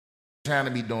Trying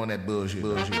to be doing that bullshit.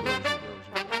 On to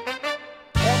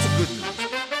good news.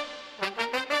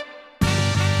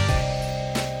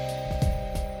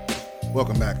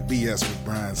 Welcome back to BS with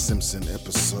Brian Simpson,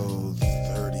 episode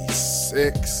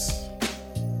 36.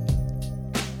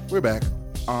 We're back.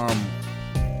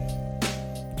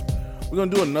 We're gonna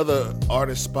do another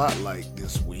artist spotlight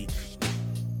this week.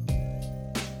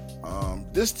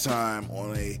 This time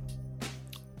on a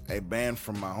band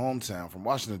from my hometown, from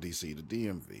Washington D.C., the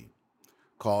DMV,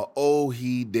 called Oh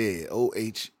He Dead.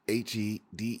 OHHEDEAD.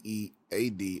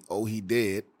 Oh He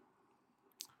Dead.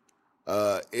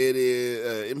 It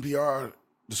is NPR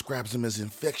describes him as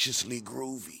infectiously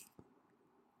groovy,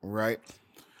 right?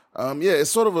 Yeah,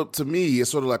 it's sort of to me, it's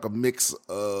sort of like a mix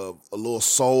of a little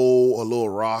soul, a little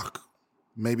rock,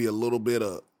 maybe a little bit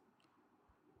of,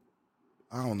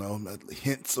 I don't know,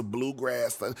 hints of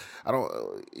bluegrass. I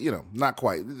don't, not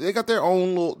quite. They got their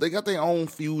own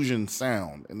fusion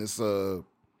sound, and it's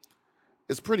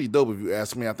pretty dope if you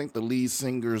ask me. I think the lead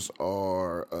singers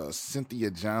are Cynthia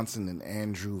Johnson and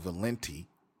Andrew Valenti.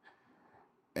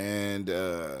 And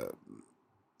I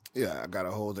got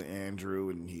a hold of Andrew,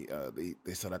 and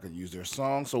they said I could use their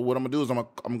song. So what I'm gonna do is I'm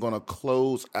gonna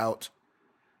close out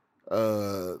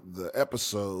the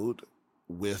episode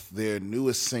with their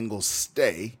newest single,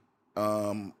 "Stay,"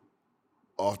 off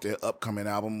their upcoming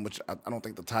album, which I don't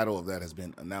think the title of that has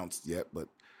been announced yet, but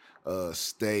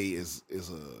 "Stay" is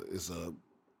a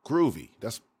groovy.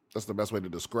 That's the best way to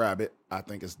describe it. I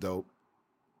think it's dope.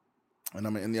 And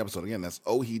I'm in the episode again. That's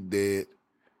Oh He Dead.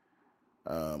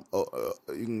 You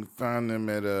can find them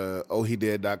at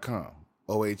ohhedead.com.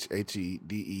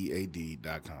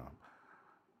 OHHEDEAD.com.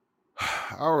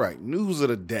 All right, news of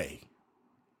the day.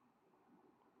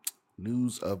 I'm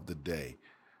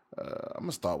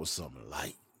gonna start with something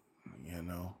light.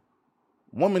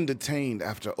 Woman detained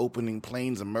after opening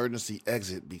plane's emergency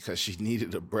exit because she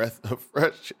needed a breath of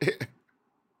fresh air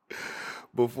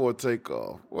before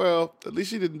takeoff. Well, at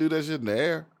least she didn't do that shit in the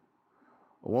air.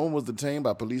 A woman was detained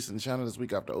by police in China this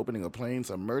week after opening a plane's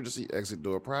emergency exit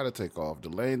door prior to takeoff,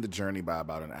 delaying the journey by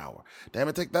about an hour. Damn,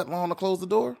 it take that long to close the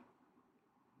door?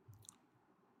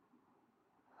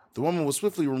 The woman was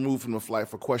swiftly removed from the flight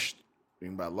for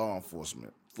questioning by law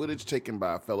enforcement. Footage taken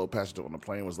by a fellow passenger on the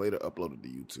plane was later uploaded to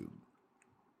YouTube.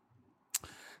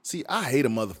 See, I hate a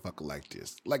motherfucker like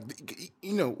this. Like,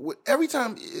 every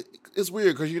time, it's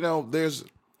weird because,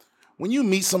 when you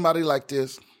meet somebody like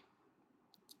this,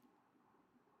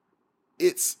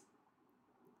 it's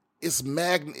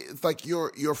like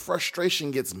your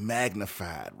frustration gets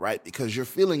magnified, right? Because you're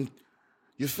feeling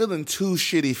two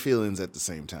shitty feelings at the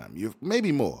same time. You're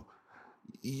maybe more.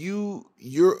 You're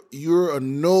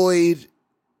annoyed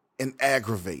and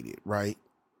aggravated, right?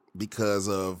 Because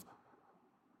of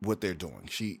what they're doing.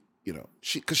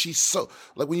 Because she's so,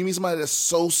 like, when you meet somebody that's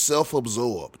so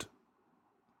self-absorbed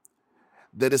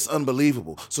that it's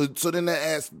unbelievable. So then that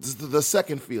adds the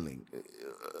second feeling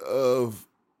of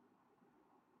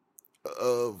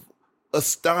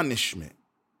astonishment,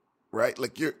 right?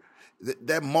 Like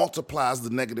that multiplies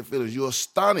the negative feelings. You're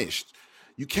astonished.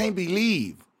 You can't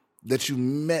believe that you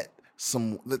met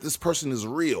that this person is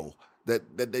real,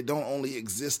 that they don't only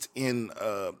exist in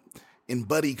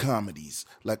buddy comedies.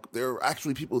 Like, there are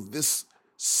actually people this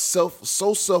so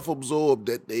self-absorbed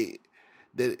that they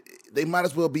might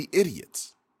as well be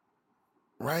idiots,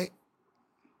 right?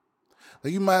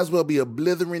 Like, you might as well be a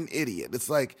blithering idiot. It's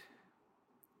like,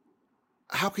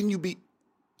 how can you be?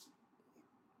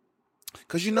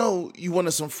 Because you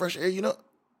wanted some fresh air. The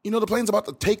plane's about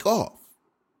to take off.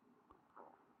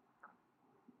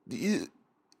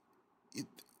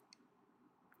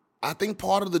 I think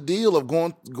part of the deal of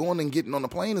going and getting on the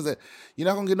plane is that you're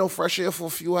not gonna get no fresh air for a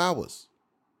few hours.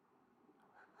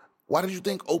 Why did you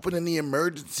think opening the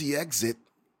emergency exit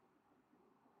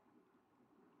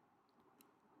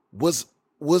was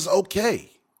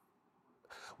okay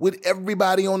with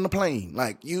everybody on the plane?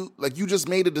 Like you just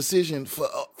made a decision for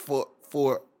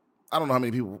I don't know how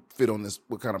many people fit on this,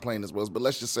 what kind of plane this was, but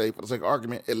let's just say, for the sake of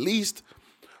argument, at least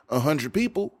 100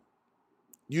 people.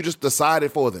 You just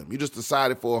decided for them. You just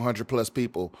decided for 100 plus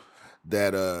people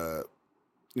that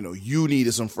you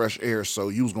needed some fresh air, so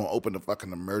you was gonna open the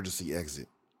fucking emergency exit,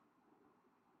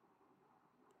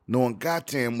 knowing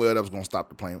goddamn well that was gonna stop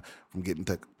the plane from getting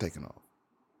taken off.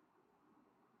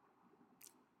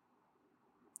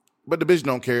 But the bitch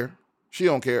don't care. She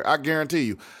don't care. I guarantee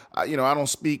you. I don't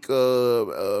speak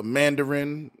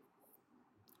Mandarin,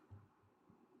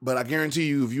 but I guarantee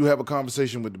you, if you have a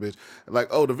conversation with the bitch, like,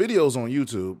 oh, the video's on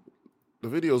YouTube.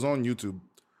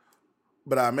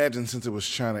 But I imagine since it was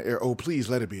China Air, oh, please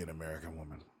let it be an American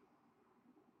woman.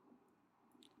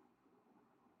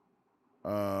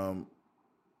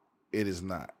 It is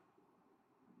not.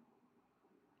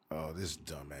 Oh, this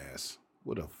dumbass.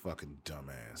 What a fucking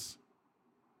dumbass.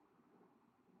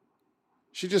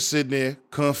 She just sitting there,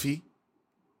 comfy.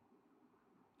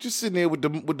 Just sitting there with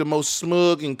the most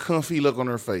smug and comfy look on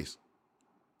her face.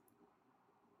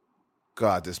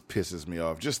 God, this pisses me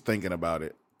off just thinking about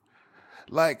it.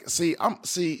 Like, see,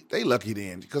 they lucky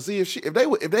then, because see,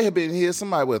 if they had been here,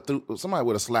 somebody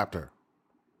would have slapped her.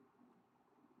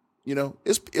 You know,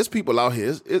 it's people out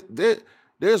here.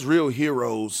 There's real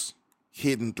heroes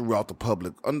hidden throughout the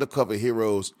public, undercover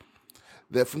heroes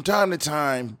that from time to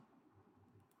time,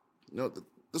 you know,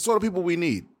 the sort of people we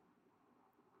need.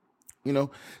 You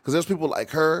know, because there's people like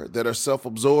her that are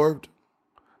self-absorbed,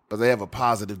 but they have a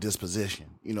positive disposition.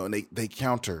 You know, and they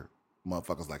counter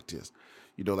motherfuckers like this.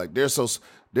 You know, like they're so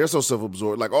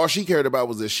self-absorbed. Like all she cared about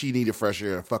was that she needed fresh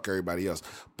air and fuck everybody else.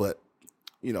 But,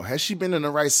 you know, had she been in the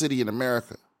right city in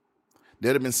America,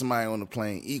 there'd have been somebody on the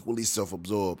plane equally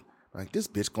self-absorbed. Like, this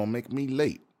bitch gonna make me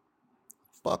late.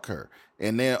 Fuck her.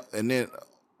 And then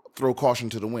throw caution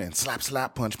to the wind. Slap,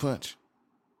 slap, punch, punch.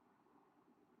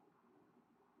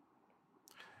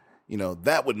 You know,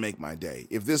 that would make my day.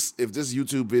 If this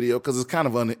YouTube video, because it's kind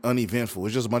of uneventful,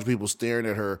 it's just a bunch of people staring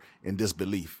at her in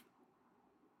disbelief.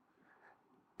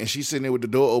 And she's sitting there with the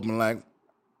door open like,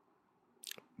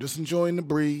 just enjoying the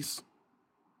breeze.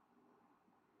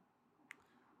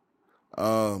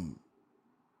 And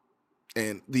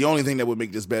the only thing that would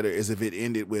make this better is if it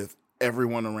ended with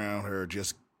everyone around her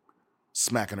just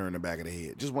smacking her in the back of the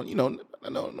head. Just one, you know,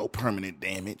 no permanent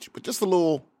damage, but just a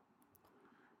little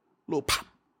pop,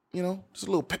 you know, just a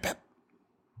little pep pep.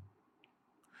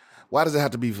 Why does it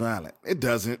have to be violent? It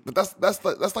doesn't, but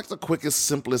that's like the quickest,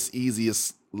 simplest,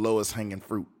 easiest, lowest hanging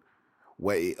fruit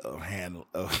way of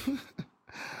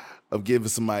of giving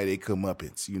somebody they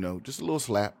comeuppance, you know, just a little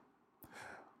slap.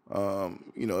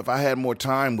 You know, if I had more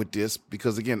time with this,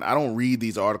 because again, I don't read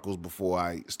these articles before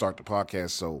I start the podcast.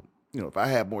 So, you know, if I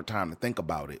had more time to think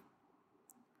about it,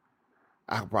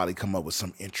 I could probably come up with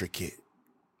some intricate,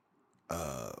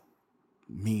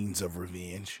 means of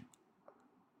revenge.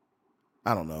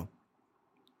 I don't know.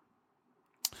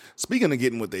 Speaking of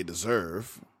getting what they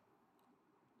deserve,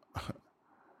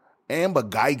 Amber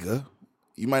Guyger,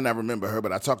 you might not remember her,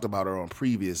 but I talked about her on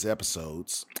previous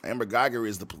episodes. Amber Guyger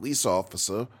is the police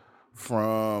officer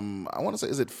from, I want to say,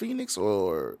 is it Phoenix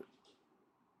or,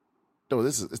 no,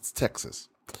 it's Texas.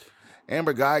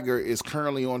 Amber Guyger is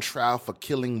currently on trial for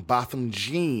killing Botham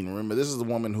Jean. Remember, this is the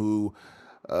woman who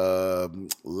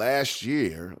last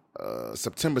year,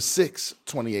 September 6,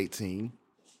 2018,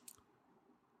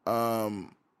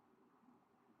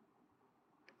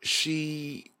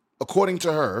 she, according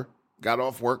to her, got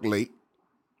off work late,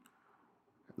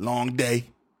 long day,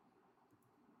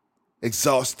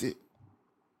 exhausted,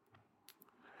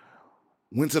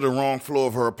 went to the wrong floor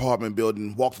of her apartment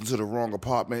building, walked into the wrong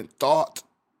apartment, thought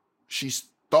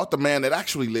the man that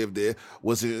actually lived there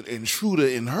was an intruder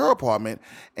in her apartment,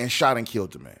 and shot and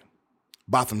killed the man.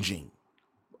 Botham Jean.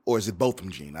 Or is it Botham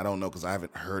Jean? I don't know, because I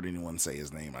haven't heard anyone say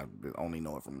his name. I only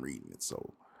know it from reading it,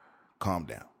 so calm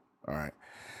down. All right.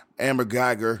 Amber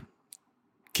Guyger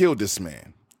killed this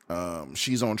man.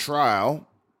 She's on trial.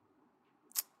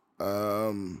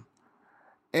 And,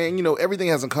 you know, everything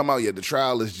hasn't come out yet. The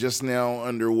trial is just now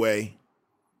underway.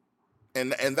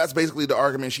 And that's basically the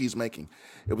argument she's making.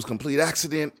 It was a complete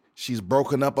accident. She's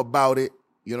broken up about it.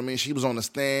 You know what I mean? She was on the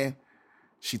stand.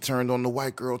 She turned on the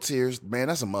white girl tears. Man,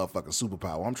 that's a motherfucking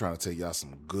superpower. I'm trying to tell y'all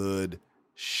some good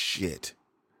shit.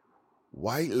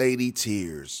 White lady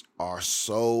tears are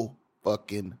so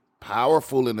fucking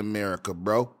powerful in America,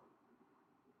 bro.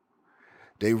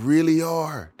 They really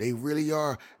are. They really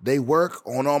are. They work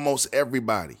on almost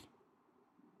everybody.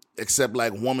 Except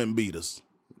like woman beaters.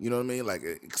 You know what I mean? Like,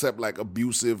 except like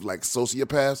abusive, like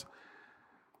sociopaths.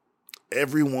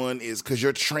 Everyone is, because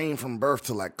you're trained from birth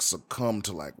to like succumb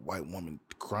to like white woman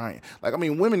crying. Like, I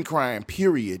mean, women crying,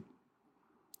 period,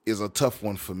 is a tough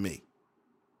one for me.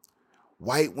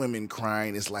 White women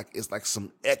crying is like, it's like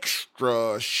some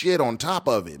extra shit on top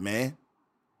of it, man.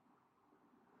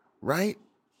 Right?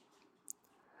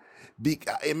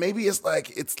 And maybe it's like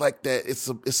that.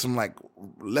 It's some like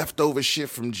leftover shit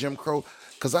from Jim Crow.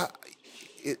 Cause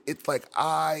it's like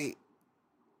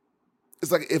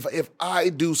if I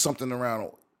do something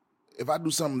if I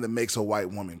do something that makes a white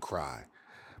woman cry,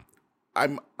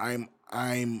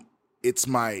 it's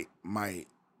my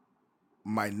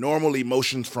normal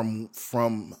emotions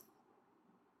from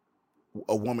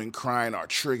a woman crying are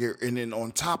triggered, and then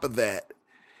on top of that,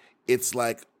 it's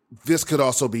like, this could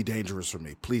also be dangerous for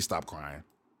me. Please stop crying.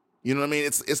 You know what I mean?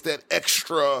 It's that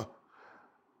extra,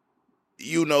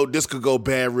 this could go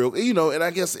bad real, and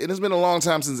I guess it's been a long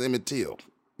time since Emmett Till,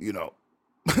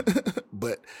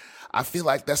 but I feel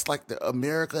like that's like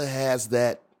America has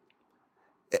that.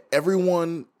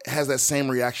 Everyone has that same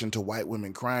reaction to white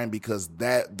women crying because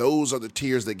those are the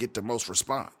tears that get the most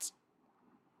response.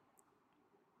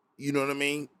 You know what I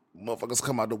mean? Motherfuckers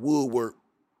come out the woodwork,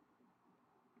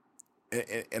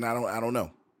 and I don't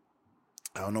know.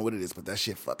 I don't know what it is, but that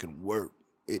shit fucking worked.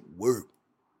 It worked.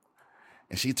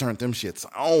 And she turned them shits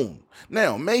on.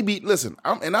 Now, maybe, listen,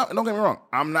 don't get me wrong.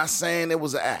 I'm not saying it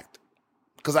was an act,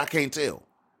 because I can't tell.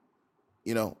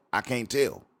 I can't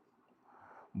tell.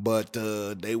 But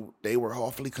they were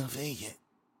awfully convenient.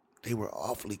 They were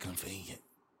awfully convenient.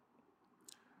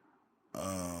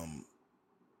 And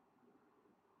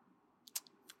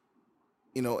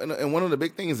one of the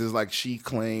big things is like she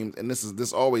claimed, and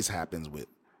this always happens with,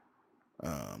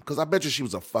 because I bet you she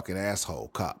was a fucking asshole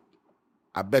cop.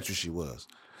 I bet you she was,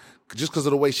 just because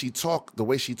of the way she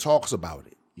talks about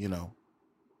it.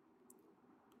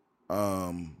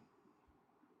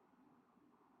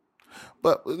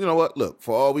 But you know what? Look,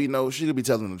 for all we know, she could be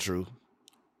telling the truth.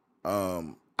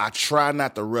 I try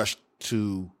not to rush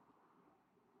to.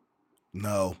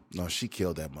 No, she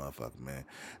killed that motherfucker, man.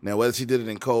 Now, whether she did it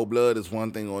in cold blood is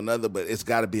one thing or another, but it's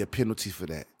got to be a penalty for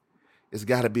that. It's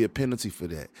got to be a penalty for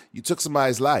that. You took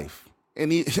somebody's life,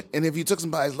 and if you took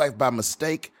somebody's life by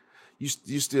mistake, you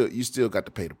still got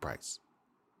to pay the price.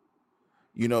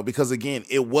 Because again,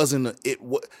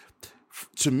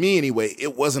 to me anyway,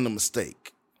 it wasn't a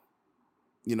mistake.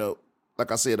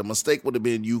 Like I said, a mistake would have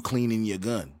been you cleaning your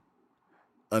gun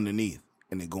underneath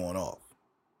and it going off.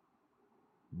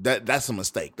 That's a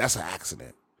mistake. That's an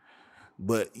accident.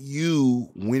 But you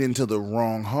went into the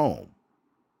wrong home.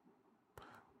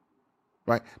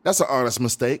 Right? That's an honest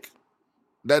mistake.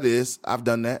 That is. I've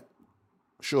done that.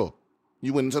 Sure.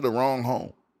 You went into the wrong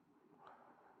home.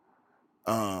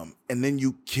 And then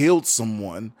you killed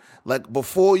someone. Like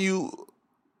before you...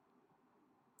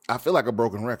 I feel like a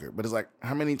broken record, but it's like,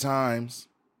 how many times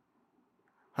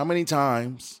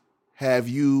have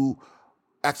you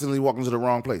accidentally walked into the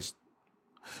wrong place?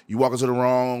 You walk into the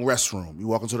wrong restroom. You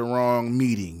walk into the wrong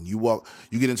meeting. You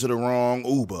get into the wrong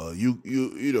Uber.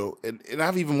 And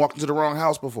I've even walked into the wrong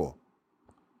house before.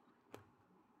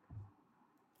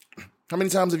 How many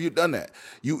times have you done that?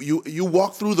 You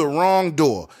walk through the wrong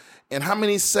door, and how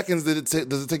many seconds does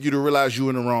it take you to realize you're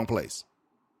in the wrong place?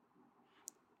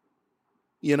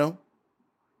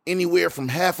 Anywhere from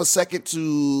half a second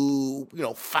to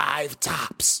 5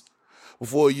 tops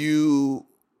before you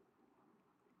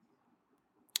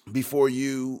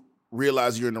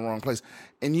realize you're in the wrong place.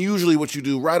 And usually what you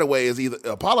do right away is either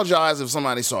apologize if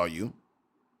somebody saw you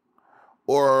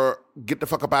or get the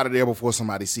fuck up out of there before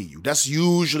somebody see you. That's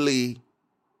usually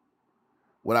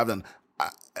what I've done.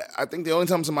 I think the only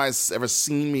time somebody's ever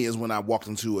seen me is when I walked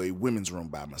into a women's room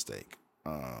by mistake.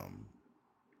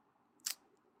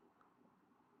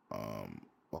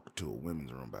 Walked to a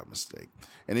women's room by mistake.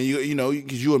 And then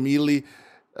because you immediately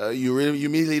you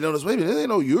immediately notice, wait a minute, there ain't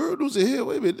no urinals in here.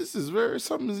 Wait a minute,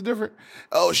 something is different.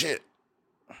 Oh shit.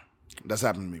 That's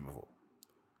happened to me before.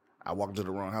 I walked into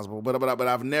the wrong house before, but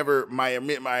I've never,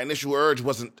 my initial urge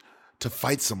wasn't to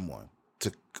fight someone,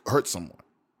 to hurt someone.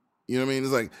 You know what I mean?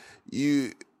 It's like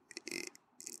you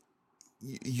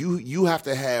have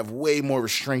to have way more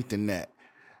restraint than that.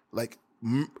 Like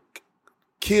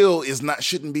kill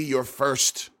shouldn't be your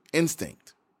first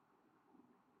instinct.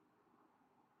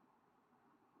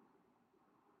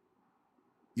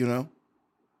 And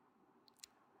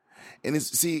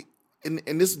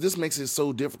this makes it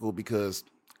so difficult because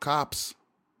cops,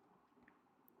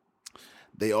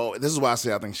 this is why I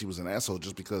say I think she was an asshole,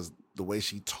 just because the way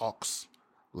she talks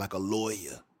like a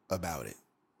lawyer about it,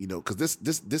 because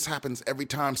this happens every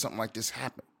time something like this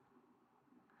happens.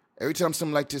 Every time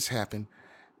something like this happens,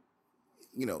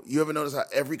 you ever notice how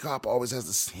every cop always has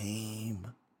the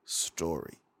same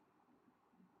story?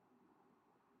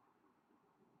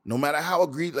 No matter how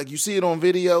egregious, like you see it on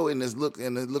video and it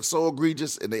looks so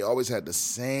egregious, and they always had the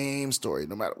same story.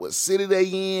 No matter what city they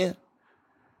in,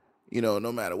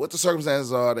 no matter what the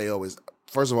circumstances are, they always.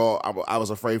 First of all, I was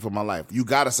afraid for my life. You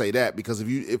got to say that because if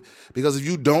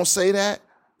you don't say that,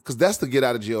 because that's the get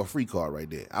out of jail free card right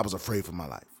there. I was afraid for my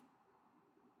life.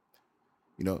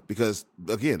 Because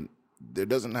again, there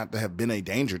doesn't have to have been a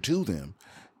danger to them.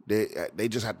 They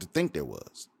just have to think there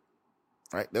was.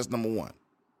 Right? That's number one.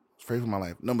 Afraid for my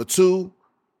life. Number two,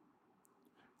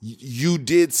 you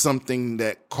did something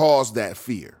that caused that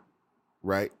fear,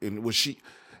 right? And what she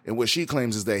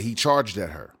claims is that he charged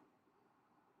at her,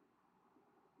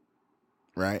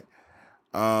 right?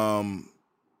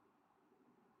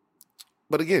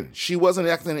 But again, she wasn't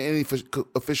acting in any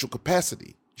official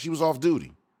capacity. She was off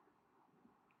duty.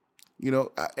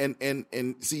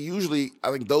 And see, usually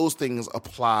I think those things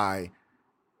apply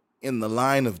in the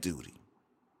line of duty.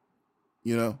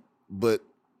 But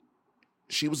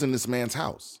she was in this man's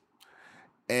house.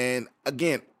 And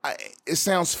again, it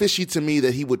sounds fishy to me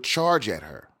that he would charge at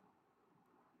her.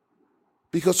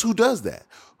 Because who does that?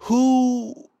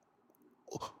 Who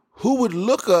would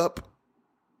look up?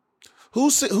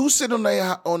 Who's sitting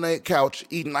on their couch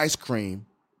eating ice cream?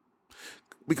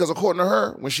 Because according to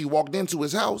her, when she walked into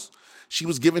his house, she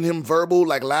was giving him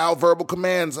loud verbal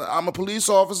commands. I'm a police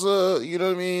officer. You know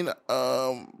what I mean?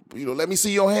 Let me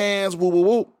see your hands. Woo, woo,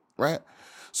 woo. Right?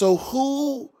 So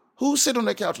who's sitting on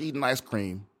their couch eating ice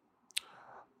cream?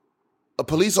 A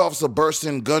police officer bursts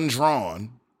in, gun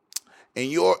drawn,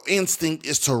 and your instinct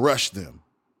is to rush them.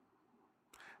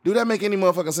 Do that make any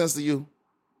motherfucking sense to you?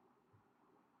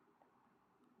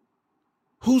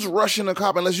 Who's rushing a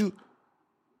cop unless you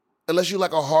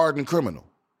like a hardened criminal?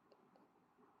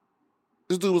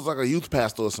 This dude was like a youth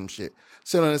pastor or some shit,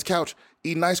 sitting on his couch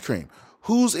eating ice cream.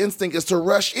 Whose instinct is to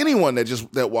rush anyone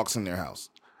that walks in their house?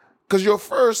 Because you're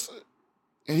first,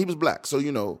 and he was black, so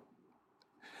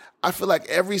I feel like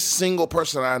every single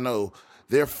person I know,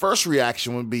 their first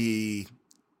reaction would be,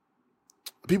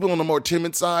 people on the more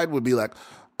timid side would be like,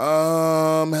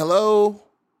 hello,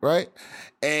 right?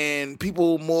 And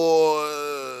people more,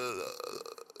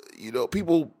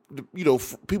 people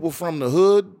from the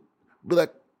hood be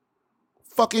like,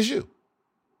 fuck is you?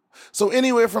 So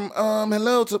anywhere from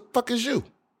hello to fuck is you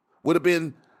would have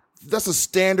been, that's a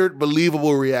standard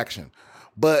believable reaction.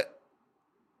 But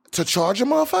to charge a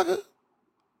motherfucker,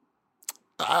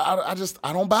 I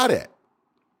don't buy that.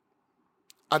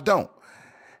 I don't.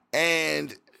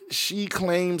 And she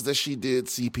claims that she did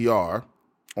CPR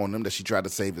on him, that she tried to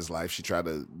save his life. She tried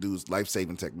to do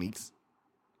life-saving techniques.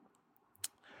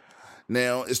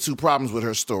 Now, there's two problems with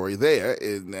her story there,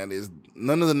 and that is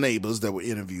none of the neighbors that were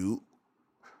interviewed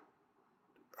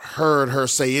heard her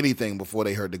say anything before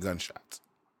they heard the gunshots.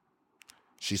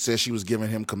 She says she was giving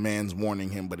him commands, warning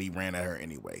him, but he ran at her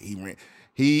anyway.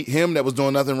 Him that was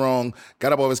doing nothing wrong,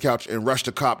 got up off his couch and rushed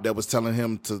a cop that was telling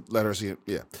him to let her see it.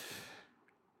 Yeah.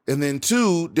 And then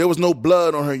two, there was no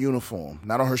blood on her uniform.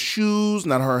 Not on her shoes,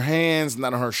 not on her hands,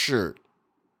 not on her shirt.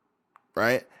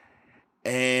 Right?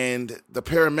 And the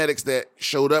paramedics that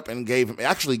showed up and gave him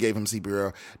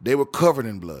CPR, they were covered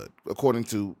in blood, according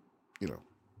to,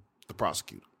 the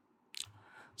prosecutor.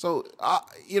 So,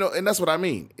 and that's what I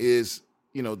mean is,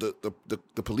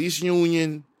 the police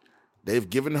union, they've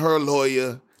given her a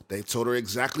lawyer. They told her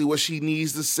exactly what she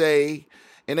needs to say.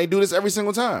 And they do this every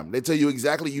single time. They tell you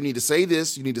exactly, you need to say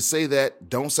this, you need to say that,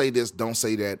 don't say this, don't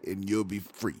say that, and you'll be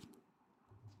free.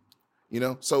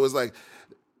 So it's like,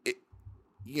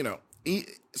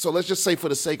 so let's just say for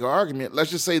the sake of argument,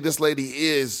 let's just say this lady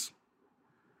is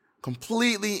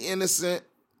completely innocent,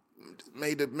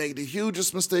 made the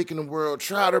hugest mistake in the world,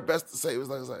 tried her best to say it was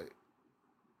like,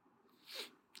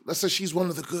 let's say she's one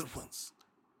of the good ones.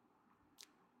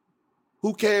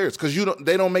 Who cares? Because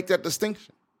they don't make that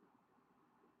distinction.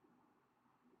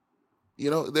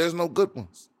 There's no good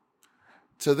ones.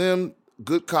 To them,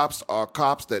 good cops are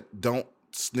cops that don't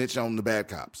snitch on the bad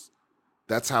cops.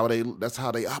 That's how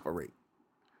they operate.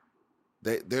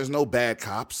 There's no bad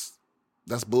cops.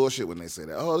 That's bullshit when they say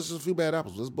that. Oh, this is a few bad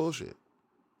apples. That's bullshit.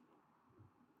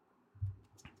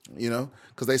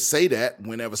 Because they say that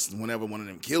whenever one of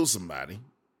them kills somebody.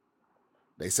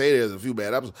 They say there's a few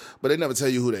bad apples, but they never tell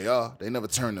you who they are. They never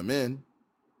turn them in.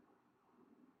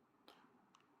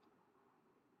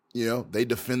 They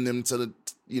defend them to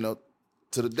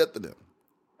the death of them.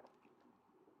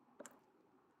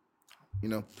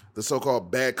 The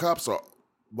so-called bad cops are,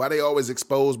 why they always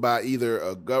exposed by either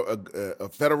a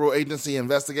federal agency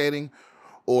investigating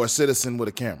or a citizen with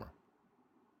a camera.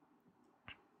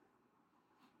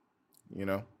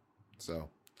 So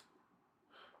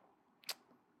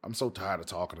I'm so tired of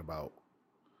talking about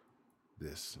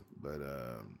this, but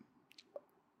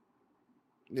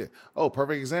yeah. Oh,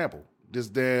 perfect example. This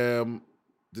dude,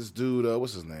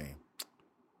 what's his name?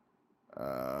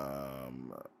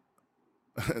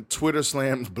 Twitter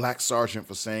slammed Black Sergeant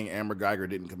for saying Amber Geiger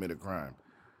didn't commit a crime.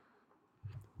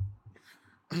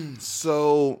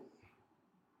 So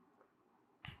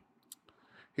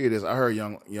here it is. I heard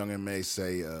Young M.A.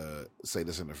 say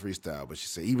this in the freestyle, but she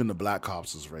said even the black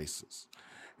cops is racist.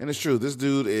 And it's true. This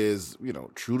dude is,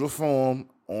 true to form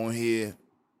on here,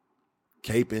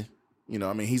 caping.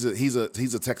 He's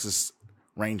a Texas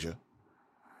Ranger.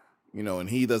 And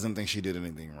he doesn't think she did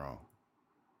anything wrong.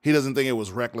 He doesn't think it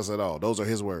was reckless at all. Those are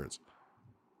his words.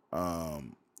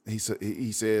 He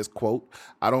says, quote,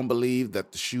 "I don't believe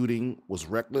that the shooting was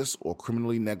reckless or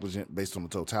criminally negligent based on the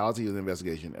totality of the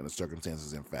investigation and the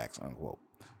circumstances and facts," unquote.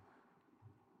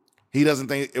 He doesn't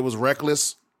think it was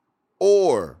reckless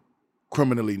or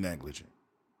criminally negligent.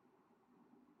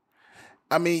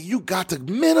 I mean, you got to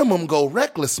minimum go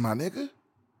reckless, my nigga.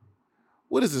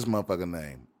 What is this motherfucker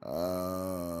name?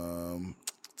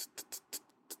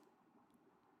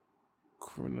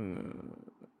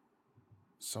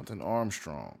 Something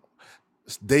Armstrong.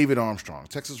 It's David Armstrong,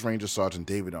 Texas Ranger Sergeant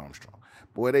David Armstrong.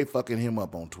 Boy, they fucking him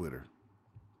up on Twitter.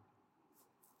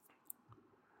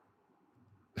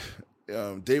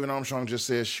 David Armstrong just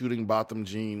says shooting Botham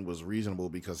Jean was reasonable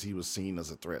because he was seen as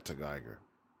a threat to Geiger.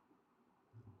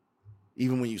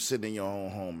 Even when you sitting in your own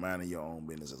home, minding your own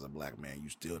business as a black man, you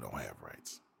still don't have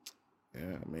rights.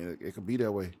 Yeah, I mean, it could be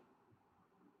that way.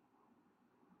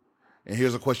 And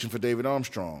here's a question for David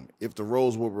Armstrong. If the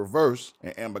roles were reversed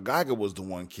and Amber Geiger was the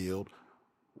one killed,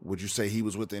 would you say he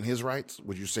was within his rights?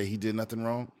 Would you say he did nothing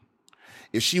wrong?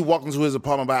 If she walked into his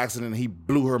apartment by accident and he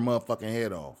blew her motherfucking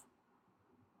head off,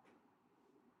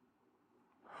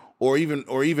 or even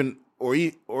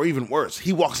worse,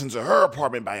 he walks into her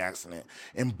apartment by accident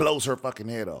and blows her fucking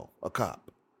head off, a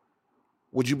cop,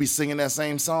 would you be singing that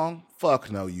same song?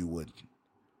 Fuck no, you wouldn't.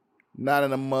 Not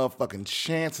in a motherfucking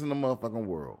chance in the motherfucking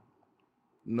world.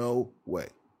 No way.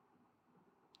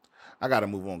 I gotta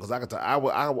move on because I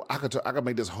could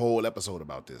make this whole episode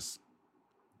about this.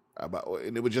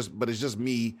 And it's just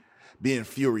me being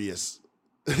furious.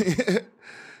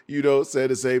 You know, say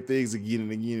the same things again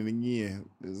and again and again.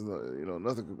 There's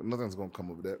nothing's gonna come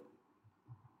of that.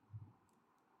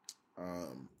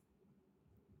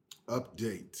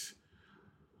 Update.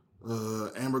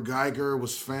 Amber Geiger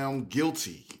was found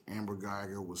guilty.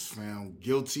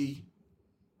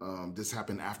 This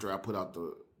happened after I put out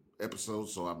the episode,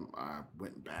 so I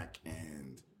went back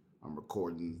and I'm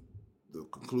recording the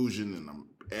conclusion and I'm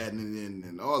adding it in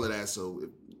and all of that. So,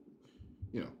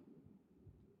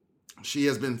 she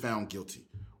has been found guilty.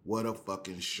 What a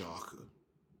fucking shocker.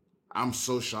 I'm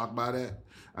so shocked by that.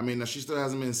 I mean, now she still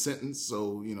hasn't been sentenced,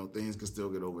 so, things can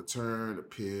still get overturned,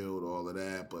 appealed, all of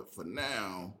that. But for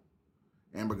now,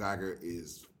 Amber Geiger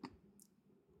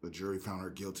the jury found her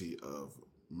guilty of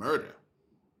murder.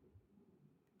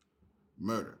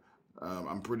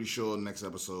 I'm pretty sure next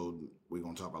episode we're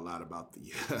going to talk a lot about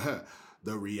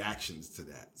the reactions to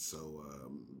that. So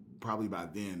probably by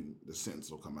then the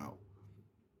sentence will come out.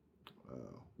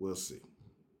 We'll see.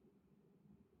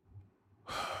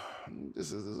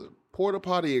 This is a porta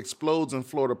potty explodes in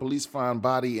Florida. Police find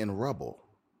body in rubble.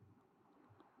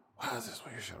 Why is this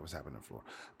weird shit was happening in Florida?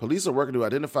 Police are working to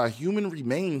identify human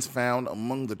remains found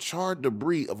among the charred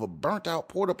debris of a burnt-out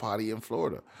porta potty in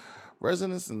Florida.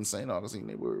 Residents in St. Augustine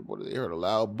neighborhood reported they heard a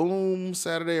loud boom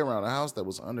Saturday around a house that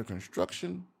was under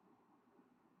construction.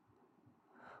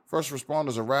 First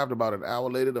responders arrived about an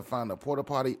hour later to find the porta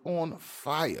potty on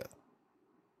fire.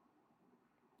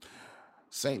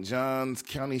 St. Johns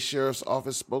County Sheriff's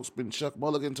Office spokesman Chuck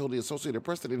Mulligan told the Associated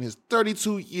Press that in his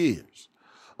 32 years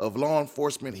of law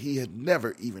enforcement, he had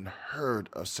never even heard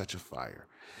of such a fire.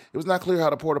 It was not clear how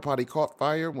the porta potty caught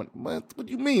fire. What do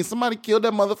you mean? Somebody killed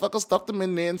that motherfucker, stuffed him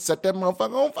in there, and set that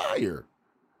motherfucker on fire.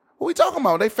 What are we talking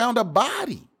about? They found a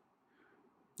body.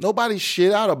 Nobody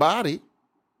shit out a body.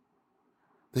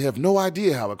 They have no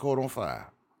idea how it caught on fire.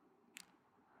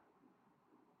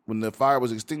 When the fire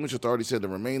was extinguished, authorities said the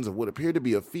remains of what appeared to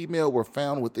be a female were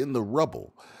found within the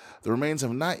rubble. The remains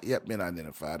have not yet been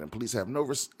identified, and police have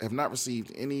not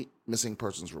received any missing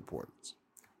persons reports.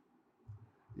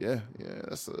 Yeah,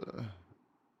 that's I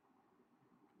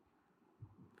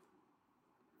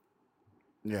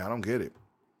don't get it.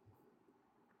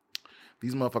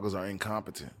 These motherfuckers are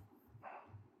incompetent.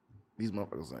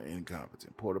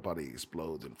 Porta potty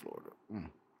explodes in Florida.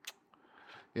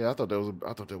 Yeah, I thought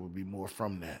there would be more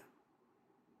from that.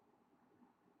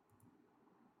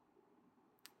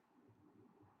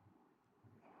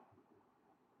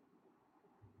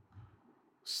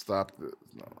 Stop this.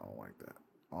 No, I don't like that.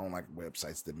 I don't like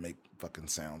websites that make fucking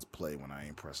sounds play when I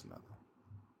ain't pressing nothing.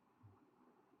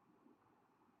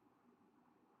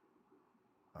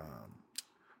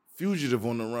 Fugitive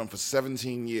on the run for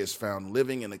 17 years found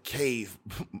living in a cave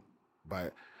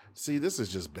See, this is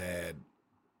just bad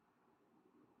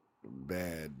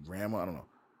grammar. I don't know.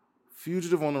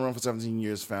 Fugitive on the run for 17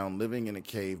 years found living in a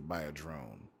cave by a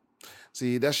drone.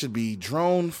 See, that should be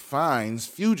drone finds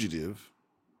fugitive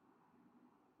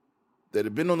that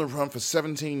had been on the run for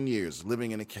 17 years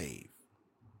living in a cave.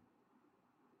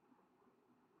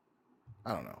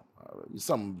 I don't know.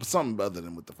 Something other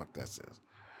than what the fuck that says.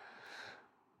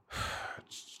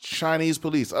 Chinese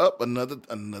police. Up another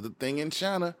thing in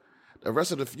China. The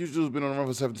rest of the fugitives have been on the run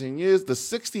for 17 years. The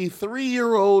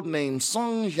 63-year-old named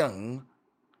Song Yang,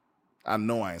 I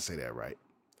know I ain't say that right.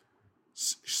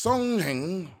 Song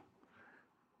Yang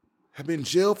had been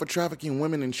jailed for trafficking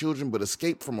women and children, but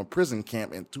escaped from a prison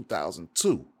camp in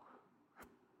 2002.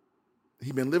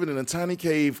 He'd been living in a tiny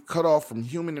cave, cut off from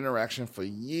human interaction for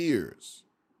years.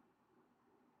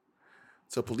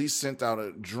 So police sent out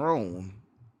a drone.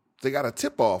 They got a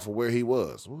tip-off of where he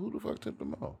was. Well, who the fuck tipped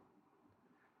him off?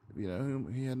 You know,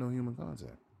 he had no human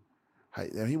contact.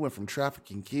 He went from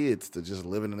trafficking kids to just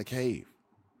living in a cave.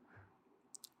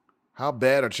 How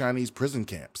bad are Chinese prison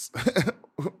camps?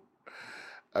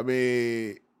 I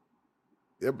mean,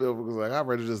 it was like, I'd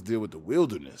rather just deal with the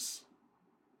wilderness.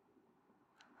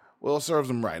 Well, it serves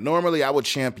them right. Normally, I would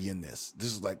champion this.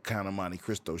 This is like kind of Monte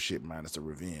Cristo shit minus the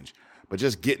revenge. But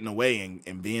just getting away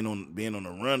and being on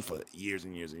the run for years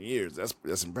and years and years,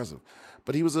 that's impressive.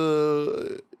 But he was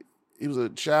a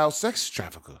child sex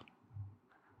trafficker.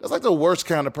 That's like the worst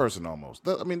kind of person almost.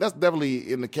 I mean, that's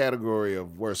definitely in the category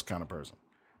of worst kind of person.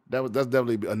 That's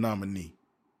definitely a nominee.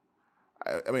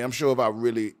 I mean, I'm sure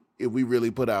if we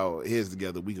really put our heads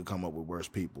together, we could come up with worse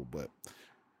people.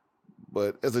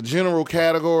 But as a general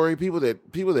category, people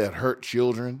that hurt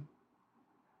children,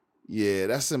 yeah,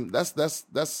 that's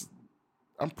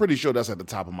I'm pretty sure that's at the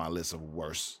top of my list of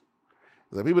worse.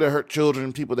 Like people that hurt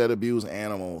children, people that abuse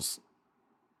animals,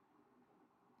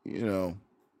 you know,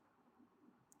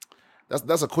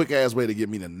 that's a quick ass way to get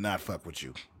me to not fuck with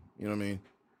you. You know what I mean?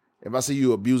 If I see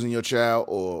you abusing your child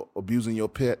or abusing your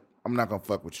pet, I'm not gonna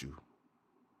fuck with you.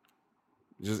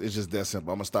 It's just that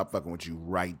simple. I'm gonna stop fucking with you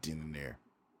right then and there.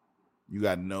 You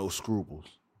got no scruples.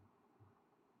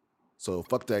 So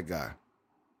fuck that guy.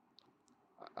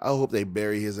 I hope they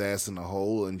bury his ass in a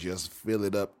hole and just fill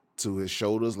it up to his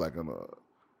shoulders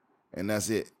and that's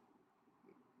it.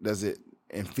 That's it.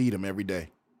 And feed him every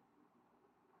day.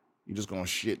 You're just gonna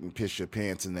shit and piss your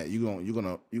pants in that. Your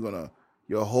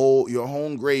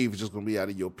whole grave is just gonna be out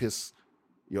of your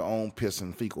own piss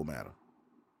and fecal matter.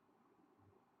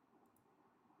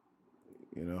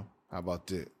 You know? How about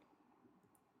that?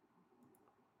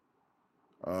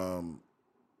 All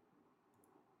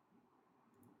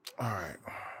right.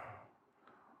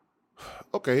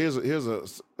 Okay, here's a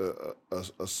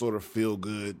sort of feel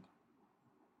good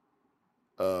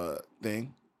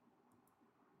thing.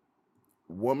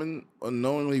 Woman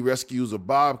unknowingly rescues a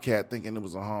bobcat thinking it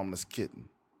was a harmless kitten.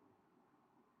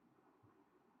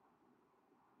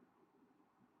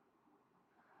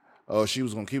 Oh, she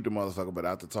was gonna keep the motherfucker, but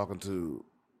after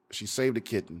she saved the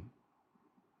kitten.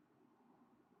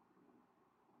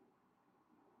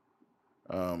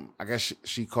 I guess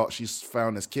she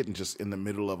found this kitten just in the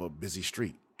middle of a busy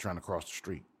street, trying to cross the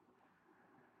street.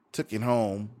 Took it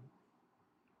home.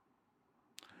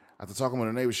 After talking with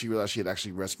her neighbor, she realized she had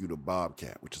actually rescued a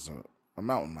bobcat, which is a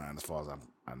mountain lion as far as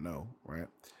I know, right?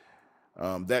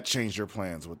 That changed her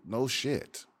plans with no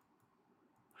shit.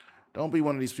 Don't be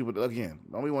one of these people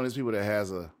don't be one of these people that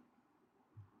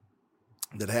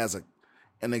has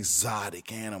an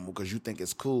exotic animal because you think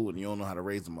it's cool and you don't know how to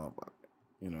raise them up,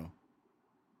 you know.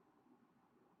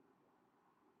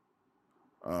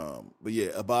 But yeah,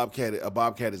 a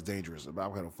bobcat is dangerous. A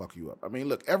bobcat will fuck you up. I mean,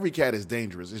 look, every cat is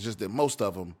dangerous. It's just that most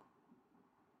of them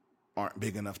aren't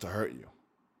big enough to hurt you.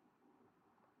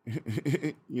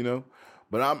 You know?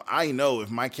 But I know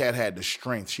if my cat had the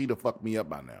strength, she'd have fucked me up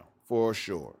by now. For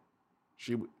sure.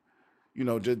 She would, you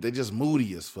know, they just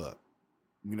moody as fuck.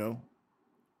 You know?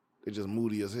 They're just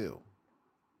moody as hell.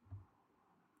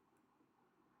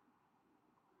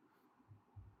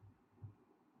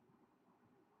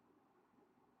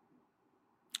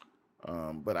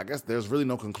 But I guess there's really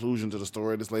no conclusion to the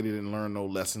story. This lady didn't learn no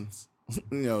lessons.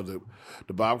 You know, the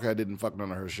bobcat didn't fuck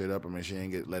none of her shit up. I mean, she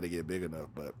ain't let it get big enough.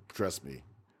 But trust me,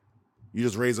 you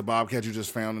just raise a bobcat you just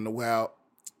found in the wild.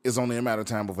 It's only a matter of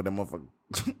time before that motherfucker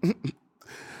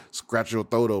scratch your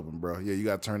throat open, bro. Yeah, you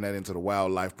got to turn that into the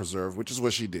wildlife preserve, which is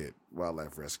what she did.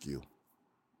 Wildlife rescue.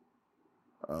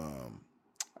 I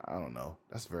don't know.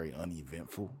 That's very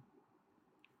uneventful.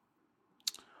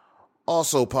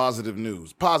 Also, positive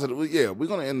news. Positive, yeah. We're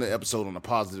gonna end the episode on a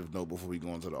positive note before we go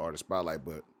into the artist spotlight.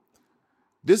 But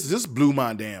this blew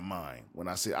my damn mind when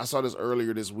I saw this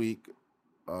earlier this week,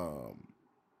 and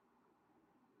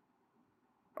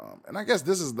I guess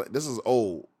this is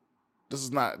old. This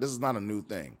is not a new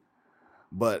thing,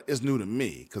 but it's new to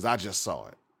me because I just saw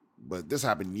it. But this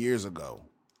happened years ago,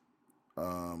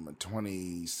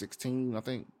 2016, I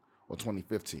think, or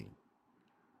 2015.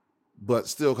 But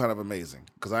still kind of amazing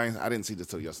because I didn't see this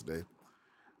till yesterday.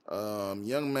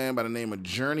 Young man by the name of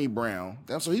Journey Brown.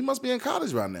 Damn, so he must be in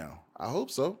college by now. I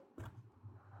hope so.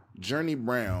 Journey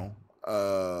Brown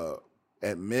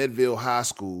at Medville High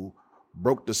School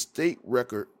broke the state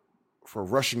record for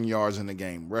rushing yards in the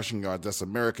game. Rushing yards, that's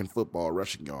American football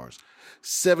rushing yards.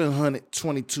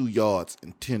 722 yards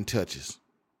and 10 touches.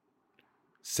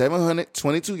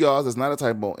 722 yards, that's not a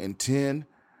typo, and 10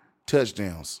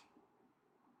 touchdowns.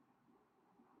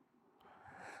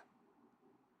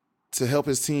 To help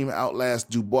his team outlast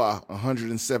Dubois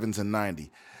 107-90.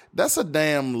 That's a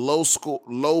damn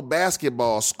low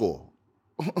basketball score.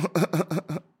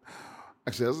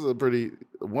 Actually, this is a pretty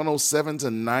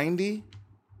 107-90.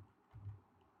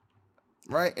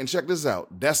 Right? And check this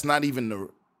out. That's not even the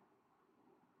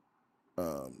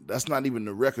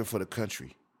record for the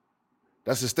country.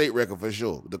 That's the state record for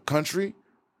sure. The country.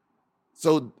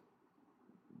 So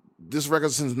this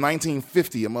record since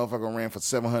 1950, a motherfucker ran for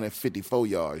 754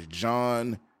 yards.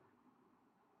 John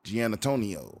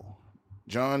Gianantonio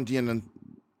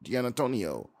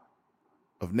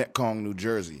of Netcong, New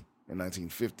Jersey in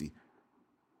 1950.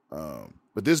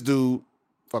 But this dude,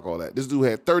 fuck all that. This dude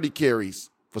had 30 carries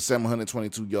for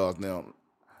 722 yards. Now,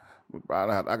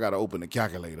 I got to open the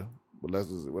calculator. But let's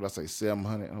just, what I say,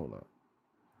 700, hold up.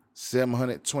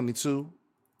 722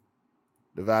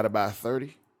 divided by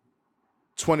 30.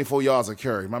 24 yards a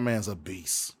carry. My man's a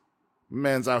beast. My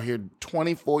man's out here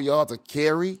 24 yards a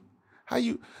carry.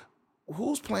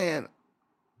 Who's playing?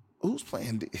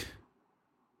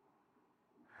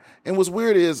 And what's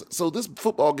weird is, so this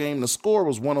football game, the score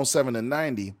was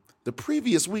 107-90. The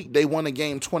previous week, they won a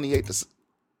game 28-7.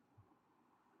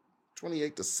 How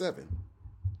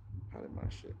did my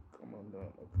shit come undone?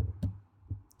 Okay.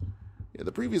 Yeah,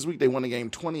 the previous week, they won a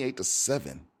game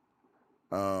 28-7,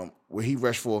 where he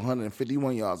rushed for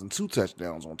 151 yards and 2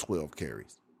 touchdowns on 12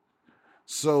 carries.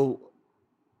 So,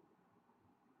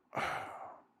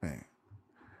 man.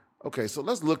 Okay, so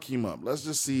let's look him up. Let's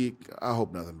just see. I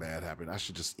hope nothing bad happened. I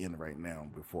should just end right now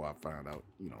before I find out,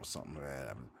 something bad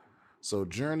happened. So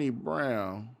Journey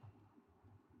Brown.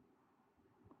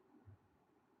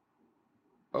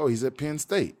 Oh, he's at Penn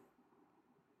State.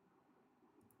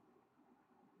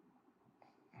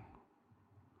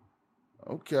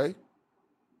 Okay.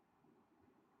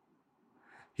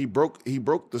 He broke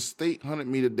the state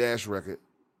 100-meter dash record.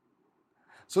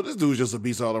 So this dude's just a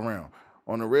beast all around.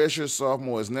 On the redshirt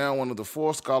sophomore, is now one of the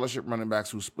 4 scholarship running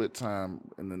backs who split time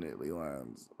in the Nittany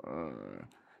Lions.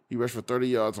 He rushed for 30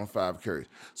 yards on 5 carries.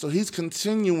 So he's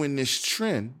continuing this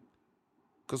trend.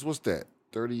 Because what's that?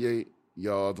 38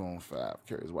 yards on 5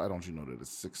 carries. Why don't you know that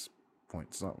it's 6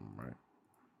 point something, right?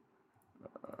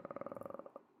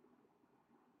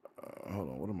 Hold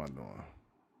on. What am I doing?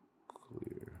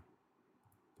 Clear.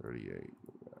 38.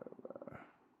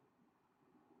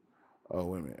 Oh,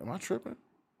 wait a minute. Am I tripping?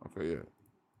 Okay, yeah.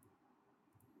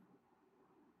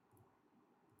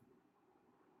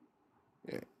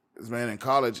 Yeah. This man in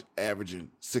college averaging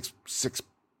six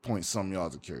point some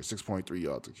yards a carry, 6.3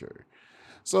 yards a carry.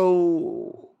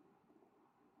 So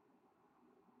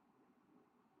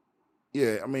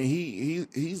yeah, I mean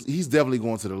he's definitely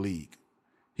going to the league.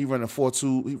 He running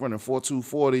 4.2, he running 4.2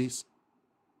 40s.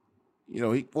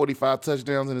 He 45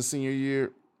 touchdowns in his senior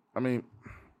year. I mean,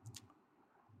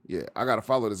 yeah, I gotta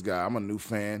follow this guy. I'm a new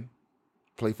fan.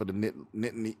 Play for the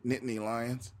Nittany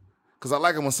Lions. Because I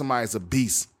like it when somebody's a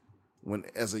beast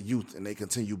as a youth and they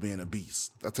continue being a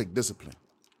beast. That take discipline.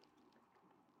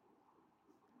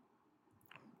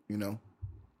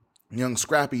 Young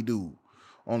scrappy dude.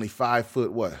 Only 5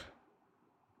 foot what?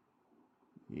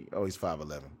 He's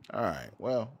 5'11". All right.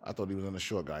 Well, I thought he was in the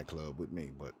short guy club with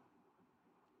me, but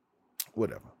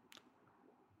whatever.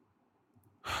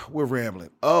 We're rambling.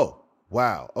 Oh,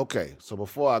 wow. Okay. So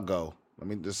before I go, let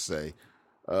me just say,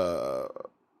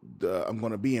 I'm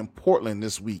going to be in Portland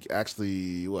this week.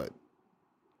 Actually,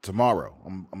 tomorrow.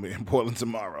 I'm in Portland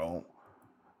tomorrow.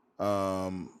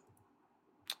 Let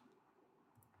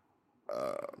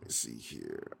me see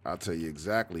here. I'll tell you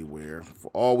exactly where.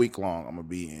 For all week long, I'm going to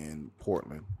be in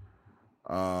Portland.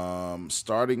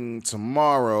 Starting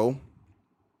tomorrow,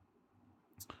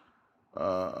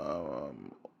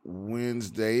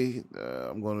 Wednesday,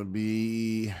 I'm going to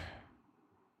be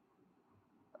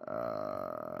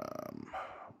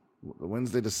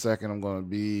Wednesday the 2nd, I'm going to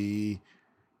be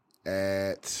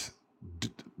at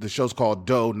the show's called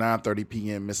Doe, 9:30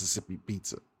 p.m. Mississippi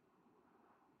Pizza.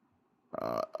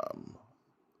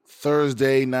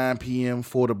 Thursday, 9 p.m.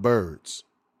 for the Birds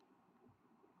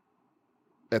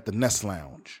at the Nest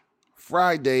Lounge.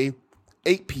 Friday,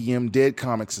 8 p.m. Dead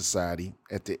Comic Society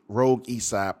at the Rogue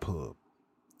Eastside Pub.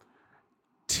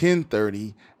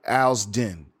 10:30 Al's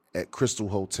Den at Crystal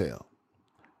Hotel.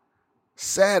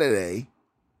 Saturday,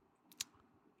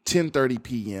 10:30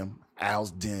 p.m., Al's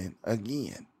Den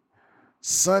again.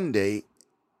 Sunday,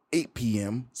 8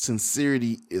 p.m.,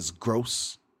 Sincerity is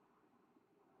Gross.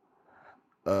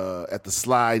 At the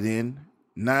Slide In,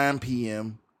 9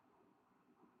 p.m.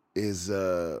 is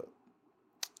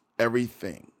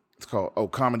Everything. It's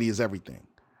called Comedy is Everything.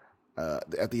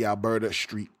 At the Alberta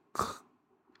Street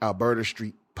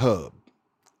Pub,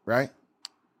 right?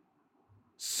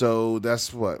 So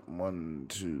that's what, 1,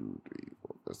 2, 3,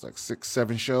 4. That's like 6,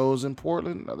 7 shows in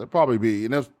Portland. There'll probably be,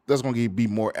 and that's going to be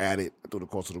more added through the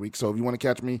course of the week. So if you want to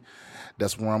catch me,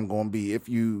 that's where I'm going to be. If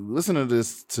you listen to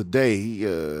this today,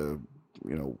 tonight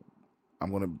I'm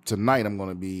going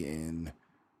to be in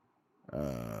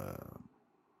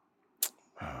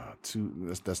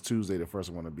that's Tuesday. The first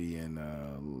I'm going to be in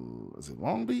is it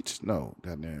Long Beach? No,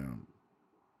 goddamn,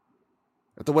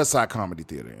 at the West Side Comedy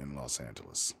Theater in Los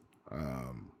Angeles.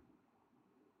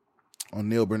 On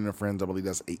Neil Brennan and Friends, I believe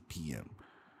that's 8 p.m.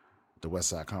 The West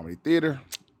Side Comedy Theater.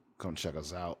 Come check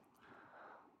us out.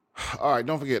 All right,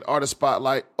 don't forget Artist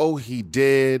Spotlight. Oh, he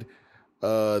did.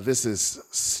 This is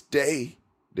Stay,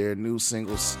 their new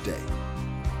single, Stay.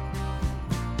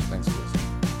 Thanks for listening.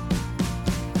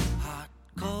 Hot,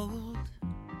 cold,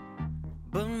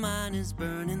 but mine is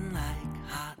burning like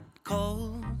hot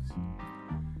coals.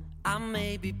 I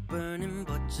may be burning,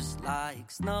 but just like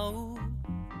snow,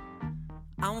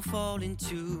 I'm falling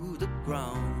to the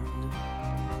ground.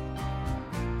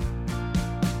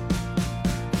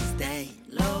 Stay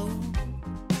low,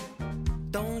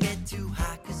 don't get too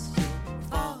high 'cause you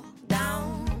fall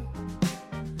down.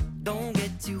 Don't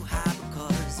get too high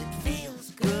because it feels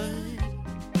good.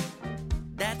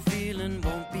 That feeling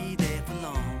won't be there for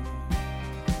long.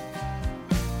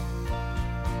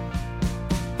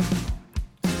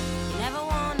 You never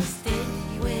wanna stay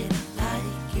with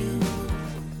like you.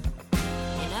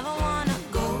 You never wanna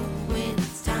go when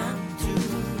it's time to.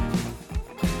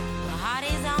 My heart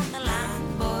is on the line,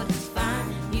 but it's fine,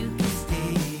 you can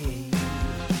stay.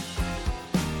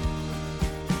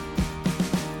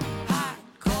 Hot,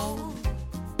 cold,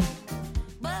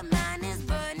 but mine is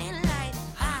burning like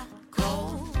hot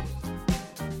coals.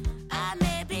 I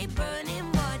may be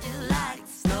burning, but just like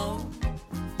snow,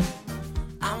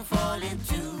 I'm falling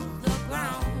to the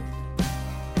ground.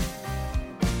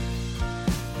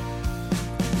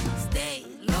 Stay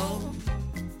low,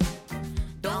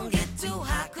 don't get too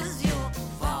high 'cause you'll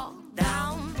fall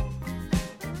down.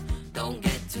 Don't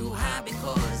get too high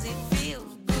because it